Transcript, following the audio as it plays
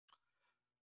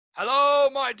Hello,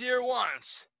 my dear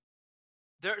ones.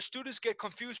 Students get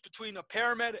confused between a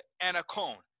pyramid and a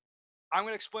cone. I'm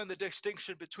going to explain the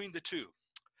distinction between the two.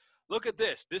 Look at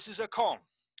this. This is a cone.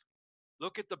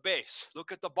 Look at the base.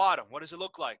 Look at the bottom. What does it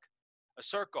look like? A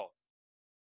circle.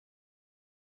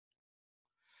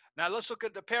 Now let's look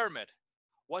at the pyramid.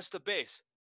 What's the base?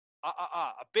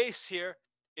 A base here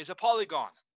is a polygon.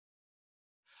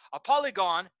 A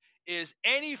polygon is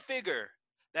any figure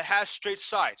that has straight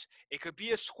sides. It could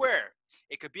be a square.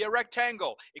 It could be a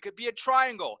rectangle. It could be a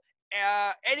triangle.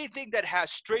 Anything that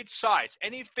has straight sides,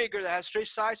 any figure that has straight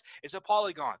sides is a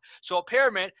polygon. So a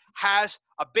pyramid has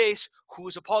a base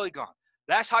who's a polygon.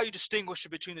 That's how you distinguish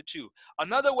it between the two.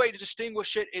 Another way to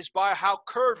distinguish it is by how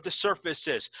curved the surface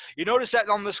is. You notice that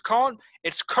on this cone,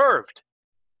 it's curved.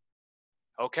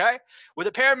 Okay? With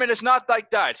a pyramid, it's not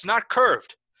like that. It's not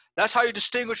curved. That's how you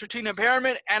distinguish between a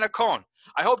pyramid and a cone.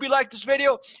 I hope you liked this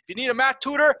video. If you need a math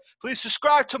tutor, please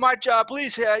subscribe to my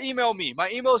please email me. My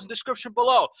email is in the description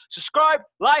below. Subscribe,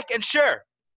 like, and share.